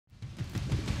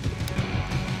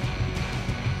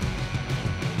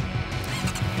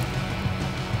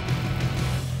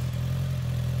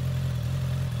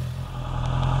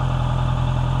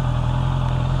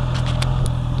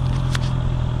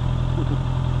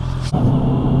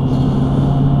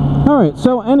Alright,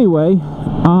 so anyway,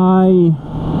 I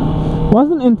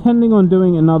wasn't intending on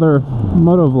doing another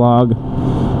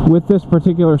motovlog with this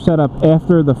particular setup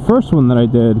after the first one that I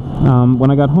did.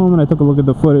 When I got home and I took a look at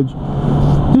the footage,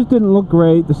 it just didn't look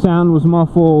great. The sound was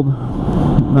muffled.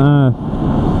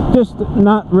 Just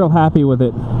not real happy with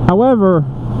it. However,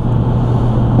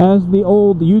 as the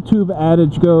old YouTube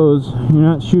adage goes, you're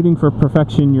not shooting for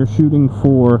perfection, you're shooting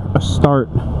for a start.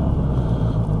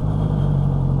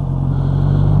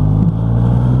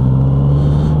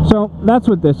 So that's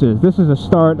what this is. This is a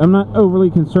start. I'm not overly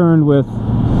concerned with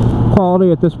quality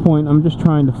at this point. I'm just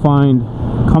trying to find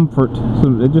comfort,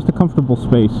 so just a comfortable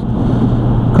space,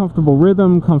 comfortable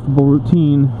rhythm, comfortable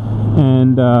routine,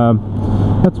 and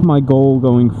that's my goal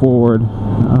going forward.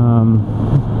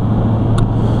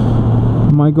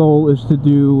 My goal is to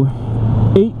do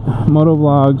 8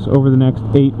 motovlogs over the next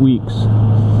 8 weeks,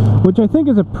 which I think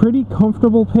is a pretty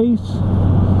comfortable pace,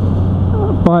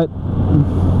 but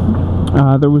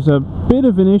there was a bit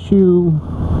of an issue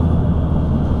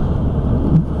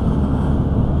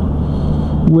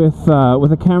with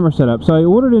a camera setup. So I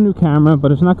ordered a new camera,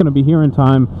 but it's not going to be here in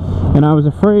time, and I was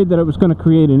afraid that it was going to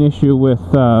create an issue with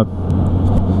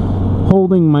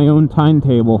holding my own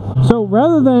timetable. So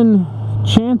rather than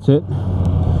chance it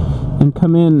and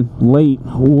come in late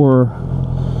or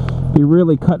be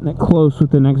really cutting it close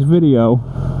with the next video,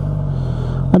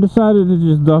 I decided to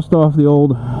just dust off the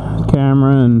old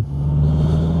camera and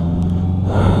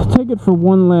take it for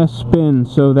one last spin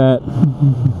so that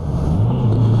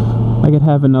I could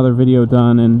have another video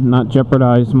done and not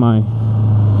jeopardize my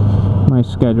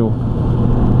schedule.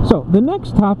 So the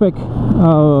next topic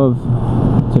of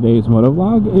today's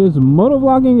motovlog is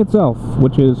motovlogging itself,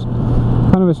 which is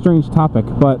kind of a strange topic,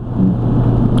 but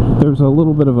there's a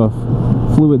little bit of a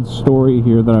fluid story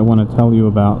here that I want to tell you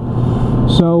about.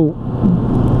 So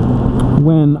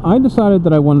when I decided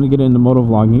that I wanted to get into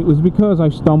motovlogging, it was because I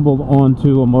stumbled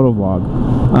onto a motovlog.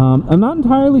 I'm not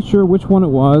entirely sure which one it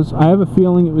was. I have a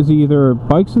feeling it was either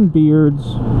Bikes and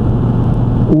Beards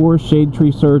or Shade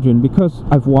Tree Surgeon, because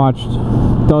I've watched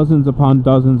dozens upon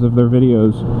dozens of their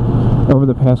videos over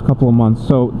the past couple of months,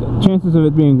 so chances of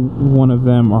it being one of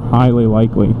them are highly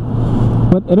likely.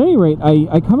 But at any rate,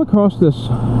 I come across this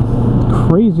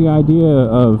crazy idea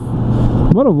of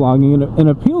motovlogging, and it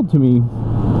appealed to me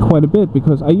quite a bit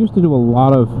because I used to do a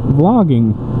lot of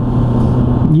vlogging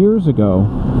years ago,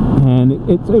 and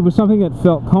it was something that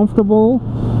felt comfortable,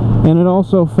 and it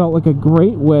also felt like a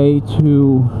great way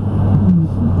to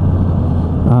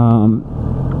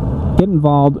get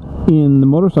involved in the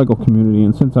motorcycle community.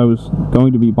 And since I was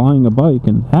going to be buying a bike,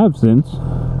 and have since,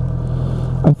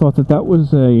 I thought that that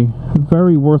was a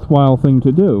very worthwhile thing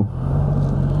to do.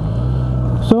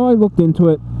 So I looked into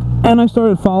it, and I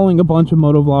started following a bunch of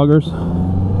motovloggers,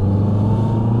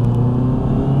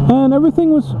 and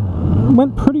everything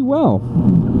went pretty well.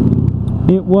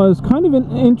 It was kind of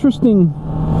an interesting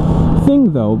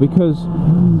thing, though, because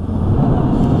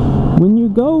when you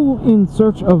go in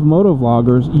search of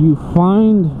motovloggers, you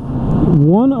find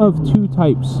one of two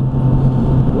types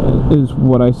is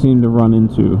what I seem to run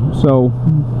into. So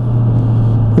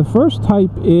the first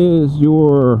type is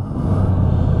your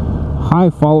high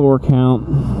follower count,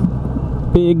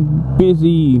 big,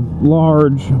 busy,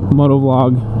 large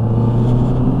motovlog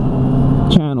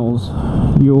channels.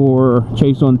 Your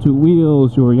Chase on Two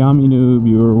Wheels, your Yami Noob,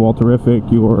 your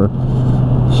WaltInPA, your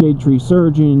Shade Tree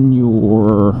Surgeon,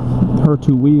 your Her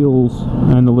Two Wheels,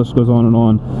 and the list goes on and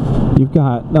on. You've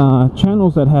got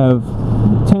channels that have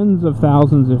tens of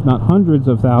thousands, if not hundreds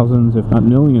of thousands, if not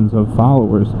millions of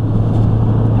followers,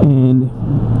 and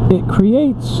it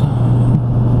creates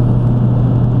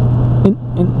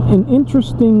an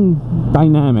interesting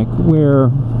dynamic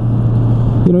where,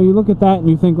 you know, you look at that and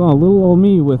you think, oh, little old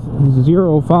me with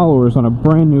 0 followers on a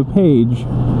brand new page,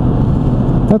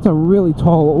 that's a really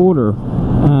tall order.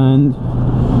 And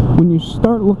when you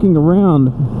start looking around,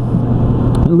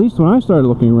 at least when I started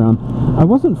looking around, I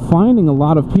wasn't finding a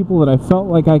lot of people that I felt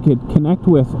like I could connect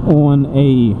with on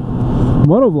a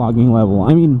motovlogging level.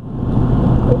 I mean,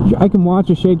 I can watch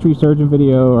a Shade Tree Surgeon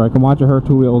video, or I can watch a Her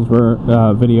Two Wheels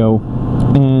video,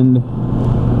 and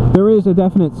there is a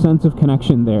definite sense of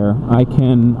connection there. I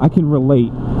can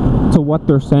relate to what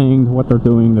they're saying, to what they're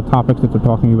doing, the topics that they're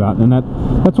talking about, and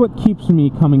that's what keeps me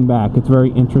coming back. It's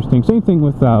very interesting. Same thing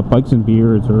with Bikes and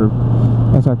Beards or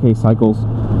SRK Cycles,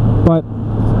 but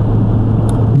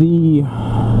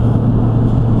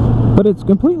it's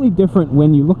completely different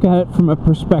when you look at it from a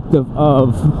perspective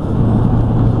of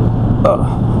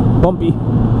bumpy.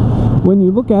 When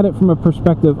you look at it from a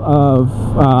perspective of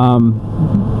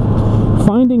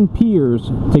finding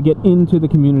peers to get into the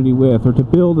community with, or to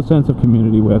build a sense of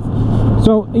community with.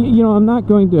 So, you know, I'm not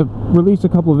going to release a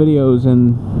couple of videos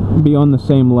and be on the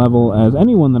same level as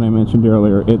anyone that I mentioned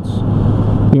earlier. It's,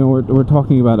 you know, we're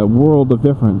talking about a world of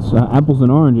difference, apples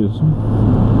and oranges.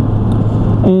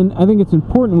 And I think it's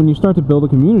important when you start to build a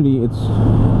community, it's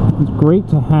great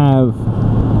to have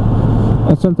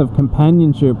a sense of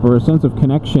companionship or a sense of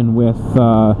connection with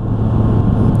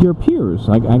your peers.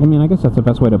 I mean, I guess that's the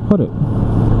best way to put it.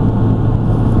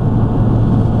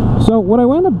 So what I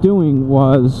wound up doing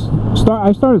was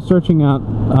I started searching out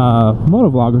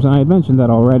motovloggers, and I had mentioned that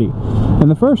already. And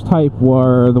the first type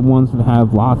were the ones that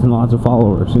have lots and lots of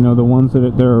followers. You know, the ones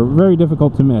that they're very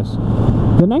difficult to miss.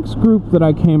 The next group that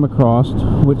I came across,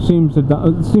 which seemed to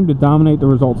dominate the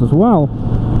results as well,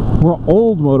 were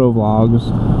old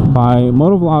motovlogs by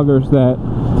motovloggers that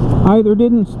either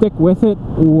didn't stick with it,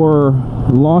 or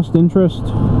lost interest,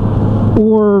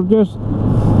 or just,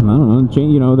 I don't know,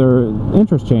 you know, their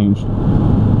interest changed.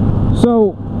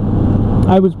 So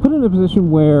I was put in a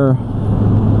position where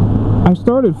I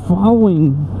started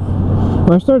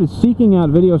I started seeking out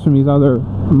videos from these other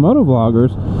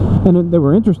motovloggers, and they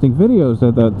were interesting videos,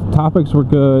 that the topics were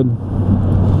good.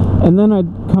 And then I'd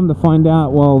come to find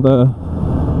out, well, the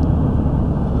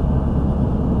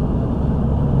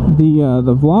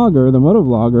vlogger, the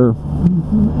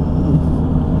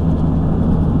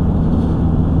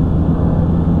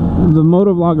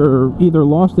motovlogger, either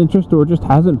lost interest or just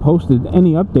hasn't posted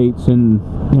any updates in,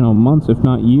 you know, months, if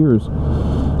not years.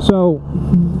 So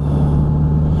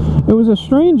it was a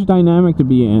strange dynamic to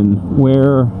be in,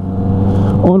 where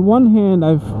on one hand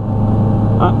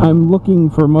I'm looking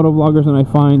for motovloggers and I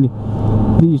find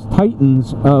these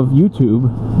titans of YouTube,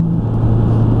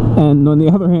 and on the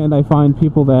other hand I find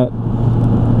people that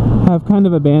have kind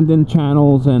of abandoned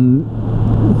channels and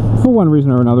for one reason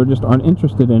or another just aren't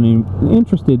interested in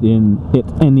it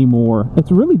anymore.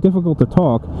 It's really difficult to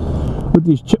talk with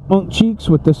these chipmunk cheeks,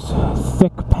 with this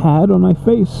thick pad on my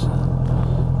face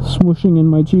smooshing in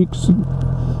my cheeks.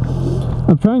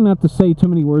 I'm trying not to say too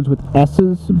many words with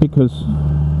S's, because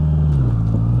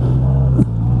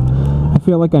I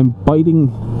feel like I'm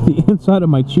biting the inside of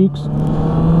my cheeks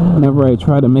whenever I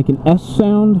try to make an S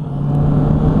sound.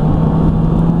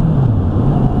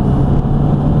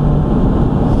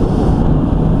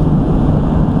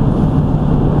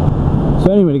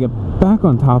 So anyway, to get back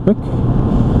on topic,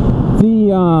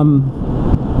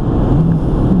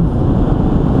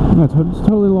 I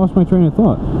totally lost my train of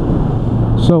thought.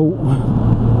 So,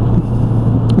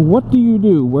 what do you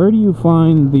do? Where do you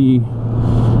find the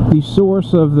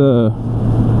source of the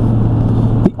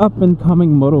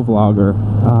up-and-coming motovlogger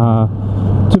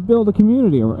to build a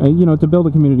community, you know, to build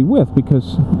a community with?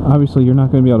 Because obviously you're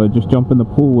not going to be able to just jump in the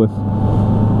pool with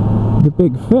the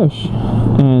big fish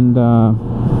and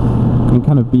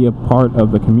kind of be a part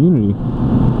of the community.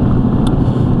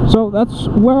 So that's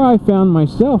where I found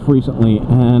myself recently,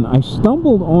 and I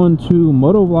stumbled onto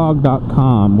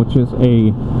motovlog.com, which is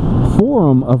a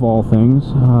forum of all things.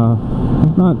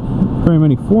 There's not very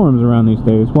many forums around these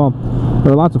days. Well,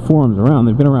 there are lots of forums around.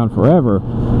 They've been around forever,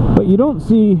 but you don't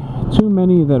see too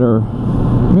many that are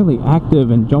really active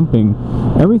and jumping.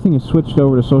 Everything is switched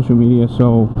over to social media.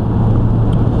 So,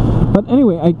 but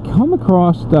anyway, I come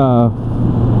across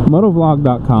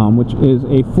motovlog.com, which is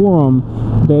a forum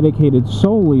dedicated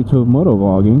solely to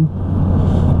motovlogging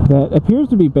that appears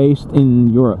to be based in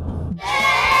Europe.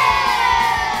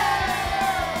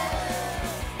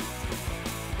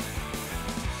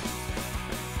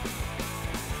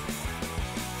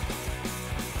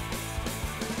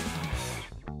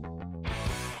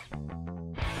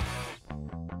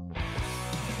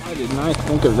 I did not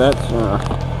think of that sooner.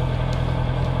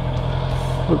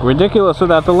 Look ridiculous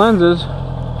without the lenses,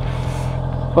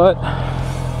 but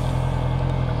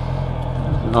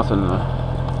nothing the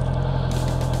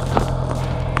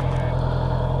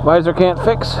visor can't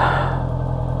fix.